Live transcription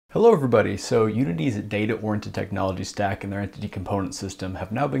Hello everybody, so Unity's data-oriented technology stack and their entity component system have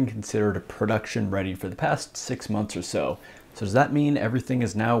now been considered production ready for the past 6 months or so. So does that mean everything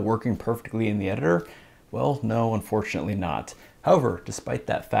is now working perfectly in the editor? Well, no, unfortunately not. However, despite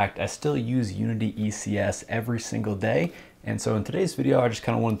that fact, I still use Unity ECS every single day. And so in today's video, I just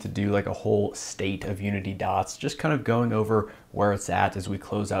kind of wanted to do like a whole state of Unity Dots, just kind of going over where it's at as we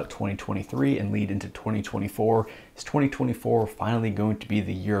close out 2023 and lead into 2024. Is 2024 finally going to be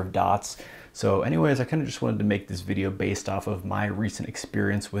the year of dots? So anyways, I kind of just wanted to make this video based off of my recent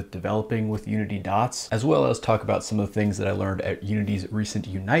experience with developing with Unity Dots, as well as talk about some of the things that I learned at Unity's recent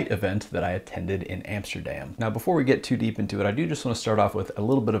Unite event that I attended in Amsterdam. Now, before we get too deep into it, I do just want to start off with a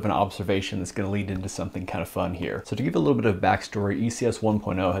little bit of an observation that's going to lead into something kind of fun here. So to give a little bit of backstory, ECS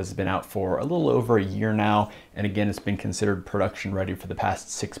 1.0 has been out for a little over a year now, and again, it's been considered production ready for the past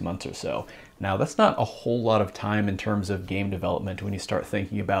 6 months or so. Now, that's not a whole lot of time in terms of game development when you start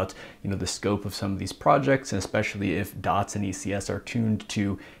thinking about, the scope of some of these projects, and especially if Dots and ECS are tuned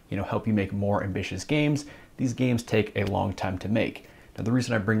to, help you make more ambitious games. These games take a long time to make. Now, the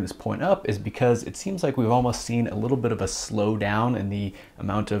reason I bring this point up is because it seems like we've almost seen a little bit of a slowdown in the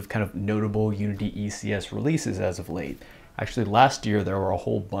amount of kind of notable Unity ECS releases as of late. Actually, last year, there were a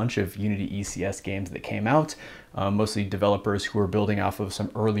whole bunch of Unity ECS games that came out, mostly developers who were building off of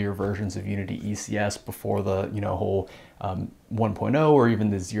some earlier versions of Unity ECS before the, whole 1.0 or even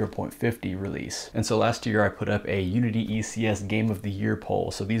the 0.50 release. And so last year I put up a Unity ECS Game of the Year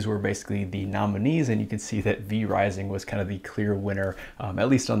poll. So these were basically the nominees, and you can see that V Rising was kind of the clear winner, at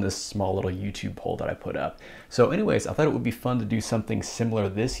least on this small little YouTube poll that I put up. So anyways, I thought it would be fun to do something similar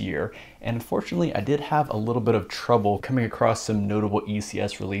this year. And unfortunately, I did have a little bit of trouble coming across some notable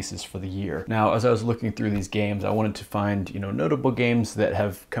ECS releases for the year. Now, as I was looking through these games, I wanted to find, notable games that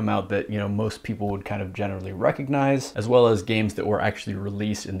have come out that, most people would kind of generally recognize, as well as games that were actually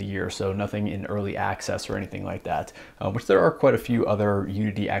released in the year. So nothing in early access or anything like that, which there are quite a few other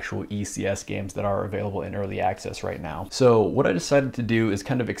Unity actual ECS games that are available in early access right now. So what I decided to do is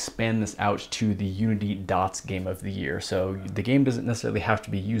kind of expand this out to the Unity Dots Game of the Year. So the game doesn't necessarily have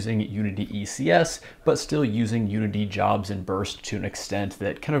to be using Unity ECS, but still using Unity jobs and burst to an extent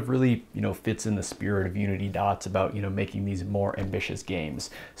that kind of really, fits in the spirit of Unity Dots about, making these more ambitious games.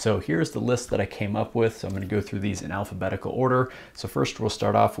 So here's the list that I came up with. So I'm going to go through these in alphabetical order. So first we'll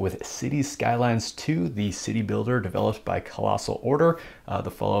start off with Cities Skylines 2, the city builder developed by Colossal Order,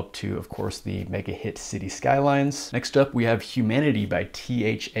 the follow-up to, of course, the mega hit City Skylines. Next up, we have Humanity by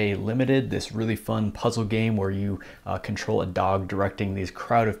THA Limited, this really fun puzzle game where you control a dog directing these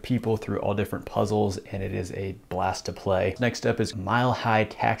crowd of people through all different puzzles, and it is a blast to play. Next up is Mile High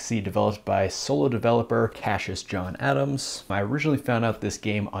Taxi, developed by solo developer Cassius John Adams. I originally found out this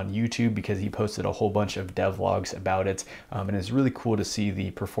game on YouTube because he posted a whole bunch of devlogs about it, and it's really cool to see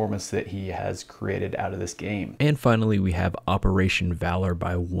the performance that he has created out of this game. And finally, we have Operation Valor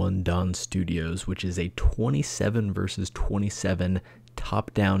by One Dawn Studios, which is a 27 versus 27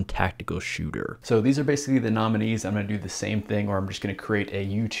 top-down tactical shooter. So these are basically the nominees. I'm going to do the same thing, or I'm just going to create a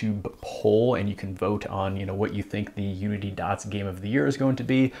YouTube poll, and you can vote on, what you think the Unity Dots Game of the Year is going to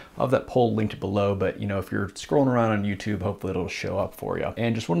be. I'll have that poll linked below, but if you're scrolling around on YouTube, hopefully it'll show up for you.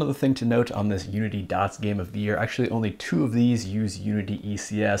 And just one other thing to note on this Unity Dots Game of the Year, actually only 2 of these use Unity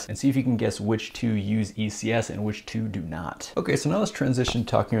ECS, and see if you can guess which 2 use ECS and which 2 do not. Okay, so now let's transition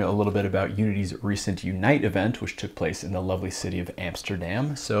talking a little bit about Unity's recent Unite event, which took place in the lovely city of Amsterdam.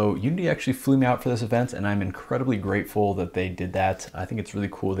 So Unity actually flew me out for this event, and I'm incredibly grateful that they did that. I think it's really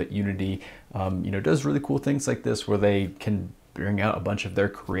cool that Unity, does really cool things like this where they can bring out a bunch of their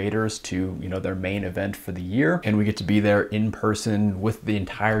creators to, their main event for the year. And we get to be there in person with the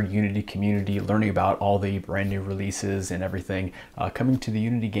entire Unity community, learning about all the brand new releases and everything coming to the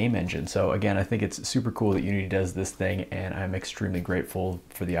Unity game engine. So again, I think it's super cool that Unity does this thing, and I'm extremely grateful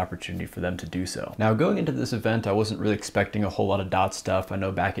for the opportunity for them to do so. Now, going into this event, I wasn't really expecting a whole lot of dot stuff. I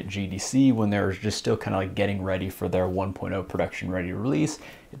know back at GDC, when they were just still kind of like getting ready for their 1.0 production ready release,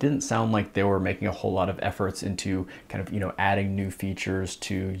 it didn't sound like they were making a whole lot of efforts into kind of, adding new features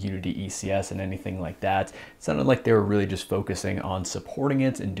to Unity ECS and anything like that. It sounded like they were really just focusing on supporting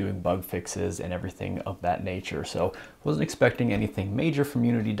it and doing bug fixes and everything of that nature. So wasn't expecting anything major from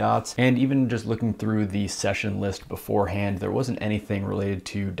Unity Dots. And even just looking through the session list beforehand, there wasn't anything related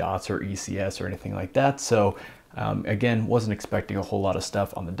to Dots or ECS or anything like that. So again, wasn't expecting a whole lot of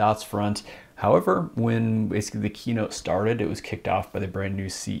stuff on the Dots front. However, when basically the keynote started, it was kicked off by the brand new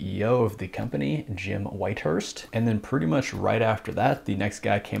CEO of the company, Jim Whitehurst. And then pretty much right after that, the next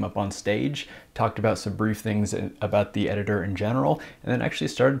guy came up on stage talked about some brief things about the editor in general, and then actually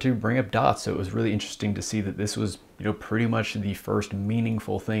started to bring up dots. So it was really interesting to see that this was, pretty much the first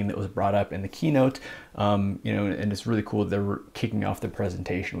meaningful thing that was brought up in the keynote. And it's really cool that they're kicking off the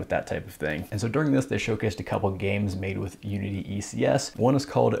presentation with that type of thing. And so during this, they showcased a couple games made with Unity ECS. One is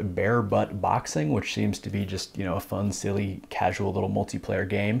called Bare Butt Boxing, which seems to be just, a fun, silly, casual little multiplayer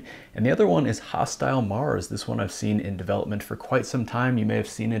game. And the other one is Hostile Mars. This one I've seen in development for quite some time. You may have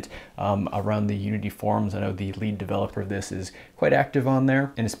seen it around the Unity forums. I know the lead developer of this is quite active on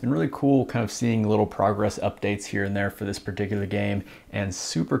there. And it's been really cool kind of seeing little progress updates here and there for this particular game, and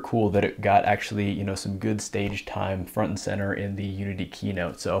super cool that it got actually, some good stage time front and center in the Unity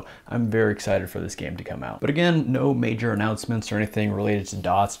keynote. So I'm very excited for this game to come out. But again, no major announcements or anything related to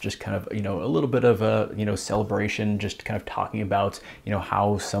dots, just kind of, a little bit of a, celebration, just kind of talking about,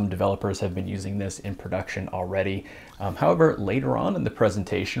 how some developers have been using this in production already. However, later on in the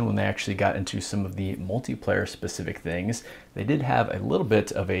presentation, when they actually got into some of the multiplayer specific things, they did have a little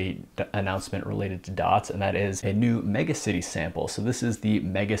bit of a announcement related to dots, and that is a new Megacity sample. So this is the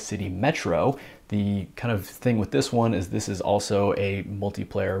Megacity Metro. The kind of thing with this one is this is also a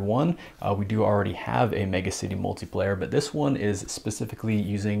multiplayer one. We do already have a Megacity multiplayer, but this one is specifically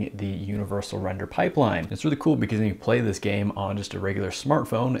using the universal render pipeline. It's really cool because you can play this game on just a regular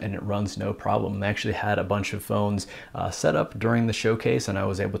smartphone and it runs no problem. They actually had a bunch of phones set up during the showcase, and I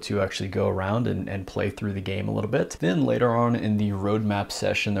was able to actually go around and play through the game a little bit. Then later on in the roadmap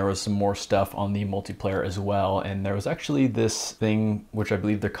session, there was some more stuff on the multiplayer as well, and there was actually this thing which I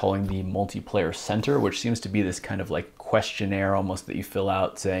believe they're calling the multiplayer center, which seems to be this kind of like questionnaire almost that you fill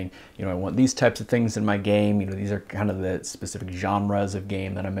out saying, I want these types of things in my game. These are kind of the specific genres of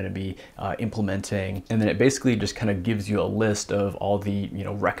game that I'm going to be implementing. And then it basically just kind of gives you a list of all the,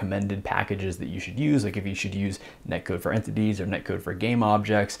 recommended packages that you should use. Like if you should use netcode for entities or netcode for game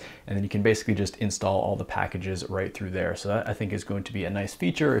objects, and then you can basically just install all the packages right through there. So that I think is going to be a nice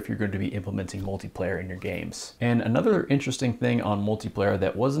feature if you're going to be implementing multiplayer in your games. And another interesting thing on multiplayer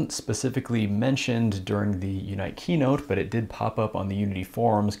that wasn't specifically mentioned during the Unite keynote, but it did pop up on the Unity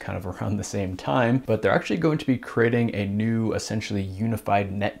forums kind of around the same time, but they're actually going to be creating a new essentially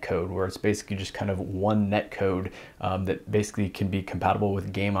unified netcode where it's basically just kind of one netcode that basically can be compatible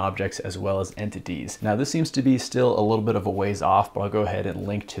with game objects as well as entities. Now this seems to be still a little bit of a ways off, but I'll go ahead and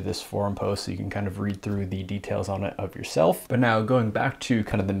link to this forum post so you can kind of read through the details on it of yourself. But now going back to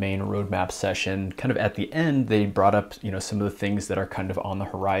kind of the main roadmap session, kind of at the end, they brought up, some of the things that are kind of on the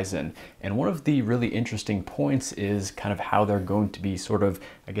horizon. And one of the really interesting points is kind of how they're going to be sort of,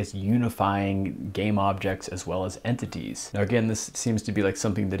 I guess, unifying game objects as well as entities. Now again, this seems to be like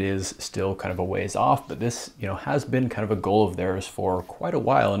something that is still kind of a ways off, but this, has been kind of a goal of theirs for quite a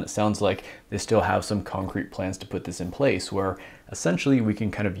while, and it sounds like they still have some concrete plans to put this in place, where essentially we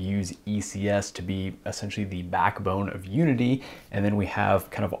can kind of use ECS to be essentially the backbone of Unity, and then we have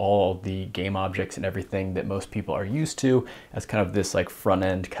kind of all the game objects and everything that most people are used to as kind of this like front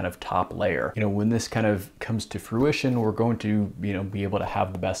end kind of top layer. When this kind of comes to fruition, we're going to, be able to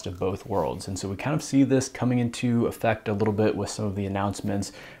have the best of both worlds. And so we kind of see this coming into effect a little bit with some of the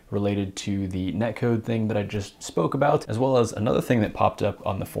announcements related to the netcode thing that I just spoke about, as well as another thing that popped up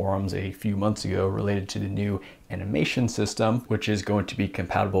on the forums a few months ago related to the new animation system, which is going to be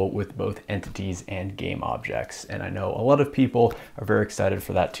compatible with both entities and game objects. And I know a lot of people are very excited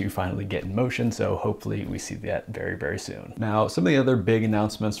for that to finally get in motion, so hopefully we see that very, very soon. Now, some of the other big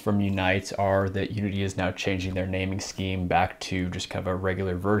announcements from Unite are that Unity is now changing their naming scheme back to just kind of a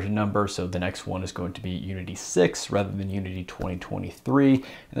regular version number. So the next one is going to be Unity 6 rather than Unity 2023. And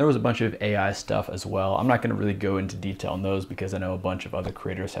there was a bunch of AI stuff as well. I'm not going to really go into detail on those because I know a bunch of other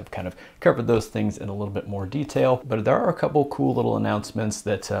creators have kind of covered those things in a little bit more detail. But there are a couple cool little announcements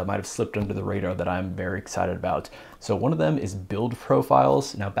that might have slipped under the radar that I'm very excited about. So one of them is build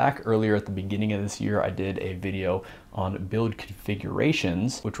profiles. Now back earlier at the beginning of this year, I did a video on build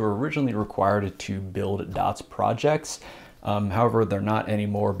configurations, which were originally required to build dots projects. However, they're not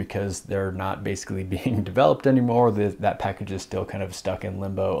anymore because they're not basically being developed anymore. That package is still kind of stuck in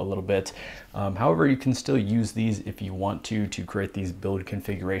limbo a little bit. However, you can still use these if you want to create these build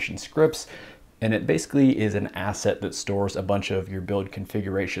configuration scripts. And it basically is an asset that stores a bunch of your build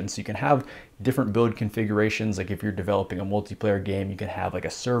configurations. So you can have different build configurations. Like if you're developing a multiplayer game, you can have like a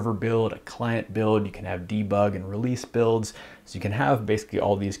server build, a client build, you can have debug and release builds. So you can have basically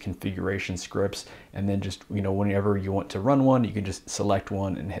all these configuration scripts, and then just, whenever you want to run one, you can just select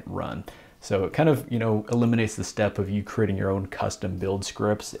one and hit run. So it kind of, eliminates the step of you creating your own custom build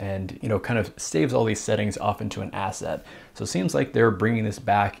scripts and, kind of saves all these settings off into an asset. So it seems like they're bringing this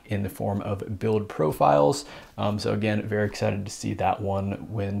back in the form of build profiles. So again, very excited to see that one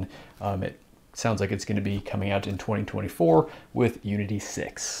when it sounds like it's going to be coming out in 2024 with Unity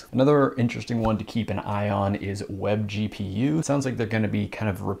 6. Another interesting one to keep an eye on is WebGPU. It sounds like they're going to be kind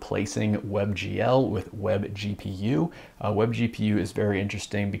of replacing WebGL with WebGPU. WebGPU is very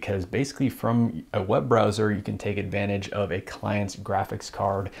interesting because basically from a web browser, you can take advantage of a client's graphics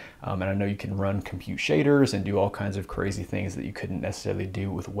card. And I know you can run compute shaders and do all kinds of crazy things that you couldn't necessarily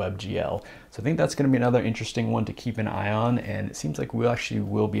do with WebGL. So I think that's going to be another interesting one to keep an eye on. And it seems like we actually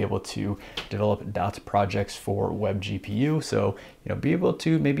will be able to develop DOTS projects for WebGPU. So, be able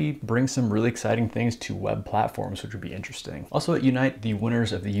to maybe bring some really exciting things to web platforms, which would be interesting. Also at Unite, the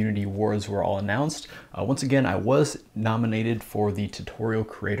winners of the Unity Awards were all announced. Once again, I was nominated for the Tutorial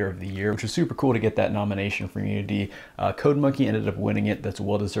Creator of the Year, which was super cool to get that nomination from Unity. CodeMonkey ended up winning it. That's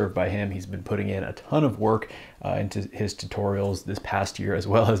well deserved by him. He's been putting in a ton of work into his tutorials this past year, as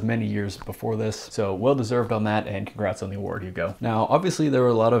well as many years before this. So well deserved on that, and congrats on the award, Hugo. Now, obviously there were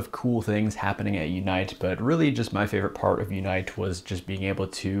a lot of cool things happening at Unite, but really just my favorite part of Unite was just being able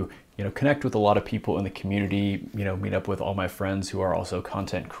to connect with a lot of people in the community, meet up with all my friends who are also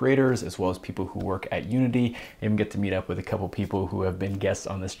content creators, as well as people who work at Unity, and get to meet up with a couple people who have been guests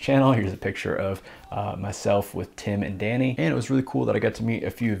on this channel. Here's a picture of myself with Tim and Danny. And it was really cool that I got to meet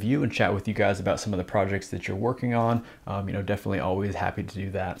a few of you and chat with you guys about some of the projects that you're working on. Definitely always happy to do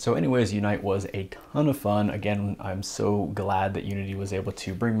that. So anyways, Unite was a ton of fun. Again, I'm so glad that Unity was able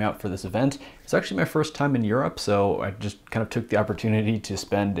to bring me out for this event. It's actually my first time in Europe, so I just kind of took the opportunity to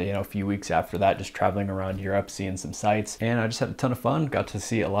spend a few weeks after that just traveling around Europe, seeing some sights, and I just had a ton of fun. Got to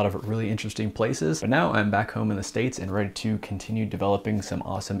see a lot of really interesting places. But now I'm back home in the States and ready to continue developing some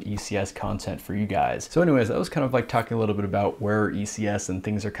awesome ECS content for you guys. So anyways, that was kind of like talking a little bit about where ECS and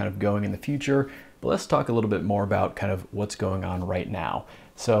things are kind of going in the future, but let's talk a little bit more about kind of what's going on right now.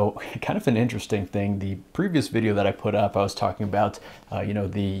 So kind of an interesting thing, the previous video that I put up, I was talking about,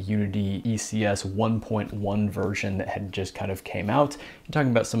 the Unity ECS 1.1 version that had just kind of came out, and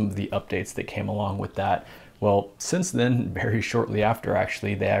talking about some of the updates that came along with that. Well, since then, very shortly after,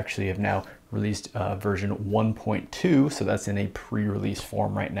 actually, they actually have now released version 1.2, so that's in a pre-release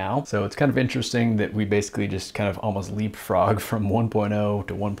form right now. So it's kind of interesting that we basically just kind of almost leapfrog from 1.0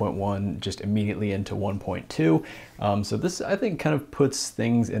 to 1.1 just immediately into 1.2. So this, I think, kind of puts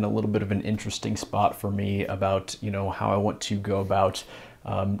things in a little bit of an interesting spot for me about, how I want to go about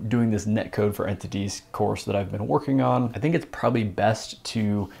doing this netcode for entities course that I've been working on. I think it's probably best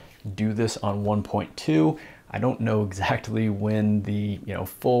to do this on 1.2. I don't know exactly when the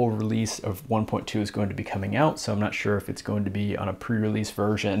full release of 1.2 is going to be coming out, so I'm not sure if it's going to be on a pre-release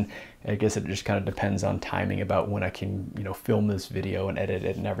version. I guess it just kind of depends on timing about when I can film this video and edit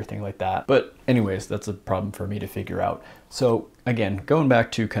it and everything like that. But anyways, that's a problem for me to figure out. So again, going back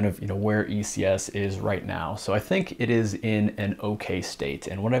to kind of where ECS is right now. So I think it is in an okay state,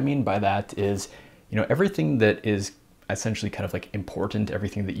 and what I mean by that is everything that is essentially kind of like important,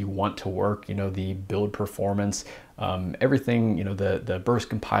 everything that you want to work, the build performance, everything, the burst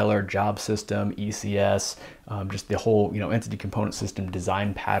compiler, job system, ECS, just the whole, entity component system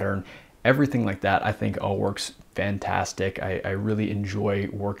design pattern, everything like that, I think all works fantastic. I really enjoy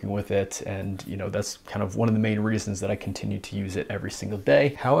working with it. And, that's kind of one of the main reasons that I continue to use it every single day.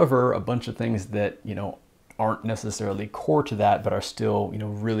 However, a bunch of things that, aren't necessarily core to that, but are still,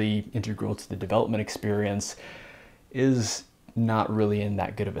 really integral to the development experience is not really in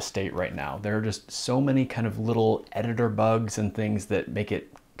that good of a state right now. There are just so many kind of little editor bugs and things that make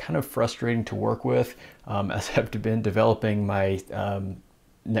it kind of frustrating to work with. As I've been developing my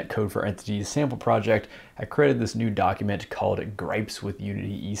netcode for entities sample project, I created this new document called Gripes with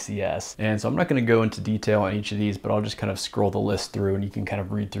Unity ECS. And so I'm not going to go into detail on each of these, but I'll just kind of scroll the list through and you can kind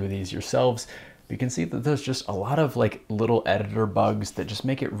of read through these yourselves. You can see that there's just a lot of like little editor bugs that just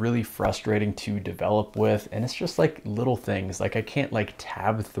make it really frustrating to develop with. And it's just like little things, like I can't like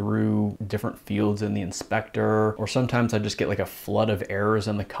tab through different fields in the inspector, or sometimes I just get like a flood of errors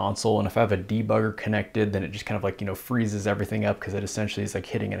in the console. And if I have a debugger connected, then it just kind of like, freezes everything up because it essentially is like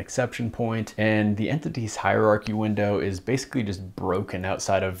hitting an exception point. And the entities hierarchy window is basically just broken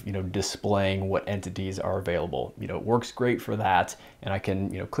outside of, displaying what entities are available. It works great for that. And I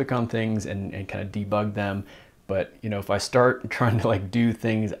can, click on things and kind of debug them. But, if I start trying to like do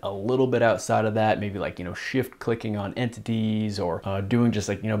things a little bit outside of that, maybe like, shift clicking on entities or doing just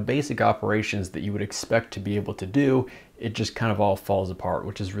like, basic operations that you would expect to be able to do, it just kind of all falls apart,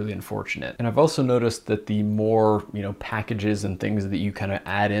 which is really unfortunate. And I've also noticed that the more, packages and things that you kind of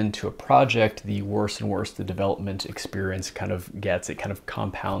add into a project, the worse and worse the development experience kind of gets. It kind of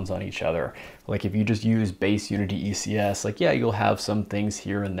compounds on each other. Like if you just use base Unity ECS, like, yeah, you'll have some things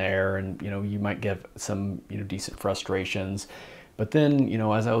here and there, and, you might get some, decent frustrations. But then, you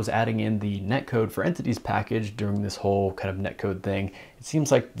know, as I was adding in the netcode for entities package during this whole kind of netcode thing, it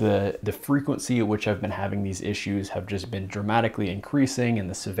seems like the frequency at which I've been having these issues have just been dramatically increasing, and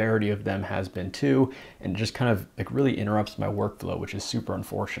the severity of them has been too, and it just kind of like really interrupts my workflow, which is super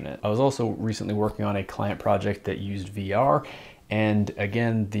unfortunate. I was also recently working on a client project that used VR, and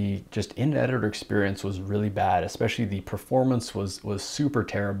again, the just in-editor experience was really bad, especially the performance was super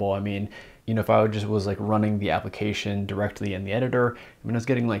terrible. I mean, you know, if I was like running the application directly in the editor, I mean, I was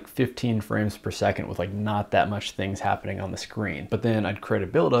getting like 15 frames per second with like not that much things happening on the screen. But then I'd create a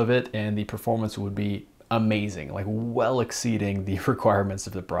build of it and the performance would be amazing, like well exceeding the requirements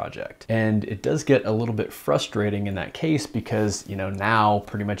of the project. And it does get a little bit frustrating in that case because, you know, now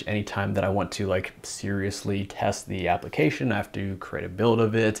pretty much any time that I want to like seriously test the application, I have to create a build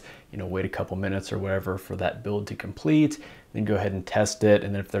of it, you know, wait a couple minutes or whatever for that build to complete, then go ahead and test it.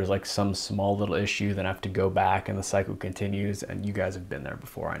 And then if there's like some small little issue, then I have to go back and the cycle continues, and you guys have been there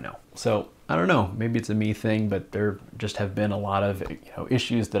before, I know. So I don't know, maybe it's a me thing, but there just have been a lot of, you know,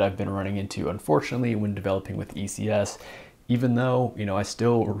 issues that I've been running into, unfortunately, when developing with ECS, even though, you know, I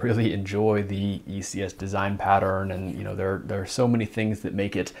still really enjoy the ECS design pattern, and, you know, there are so many things that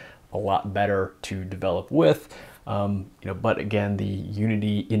make it a lot better to develop with. You know, but again, the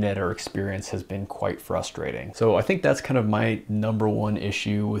Unity in-editor experience has been quite frustrating. So I think that's kind of my number one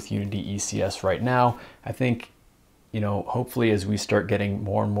issue with Unity ECS right now. I think, you know, hopefully as we start getting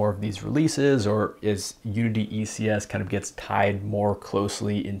more and more of these releases, or as Unity ECS kind of gets tied more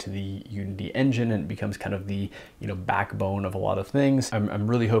closely into the Unity engine and it becomes kind of the, you know, backbone of a lot of things, I'm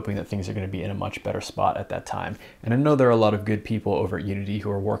really hoping that things are going to be in a much better spot at that time. And I know there are a lot of good people over at Unity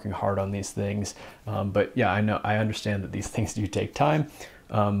who are working hard on these things. But yeah, I understand that these things do take time.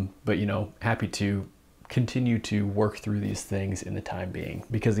 But, you know, happy to continue to work through these things in the time being,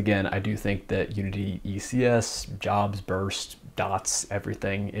 because again, I do think that Unity ECS, jobs, burst, dots,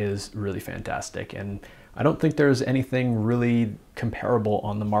 everything is really fantastic, and I don't think there's anything really comparable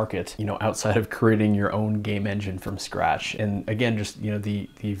on the market, you know, outside of creating your own game engine from scratch. And again, just, you know, the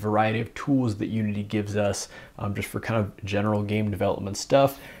variety of tools that Unity gives us, just for kind of general game development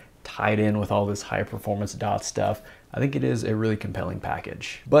stuff, tied in with all this high performance dot stuff, I think it is a really compelling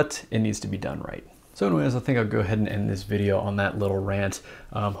package, but it needs to be done right. So anyways, I think I'll go ahead and end this video on that little rant.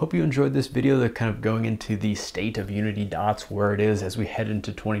 Hope you enjoyed this video. They're kind of going into the state of Unity Dots, where it is as we head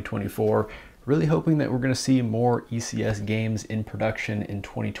into 2024. Really hoping that we're going to see more ECS games in production in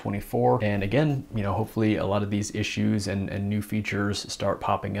 2024. And again, you know, hopefully a lot of these issues and new features start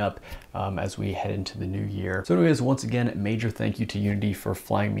popping up as we head into the new year. So anyways, once again, major thank you to Unity for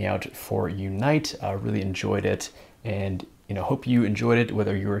flying me out for Unite. I really enjoyed it. And you know, hope you enjoyed it,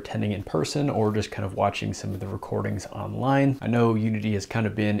 whether you were attending in person or just kind of watching some of the recordings online. I know Unity has kind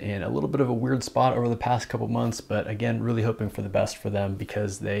of been in a little bit of a weird spot over the past couple months, but again, really hoping for the best for them,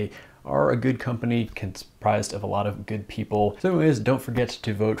 because they are a good company comprised of a lot of good people. So anyways, don't forget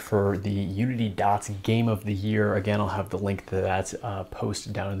to vote for the Unity Dots Game of the Year. Again, I'll have the link to that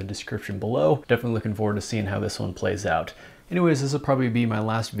post down in the description below. Definitely looking forward to seeing how this one plays out. Anyways, this will probably be my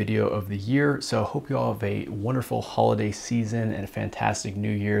last video of the year, so I hope you all have a wonderful holiday season and a fantastic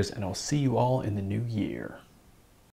New Year's, and I'll see you all in the new year.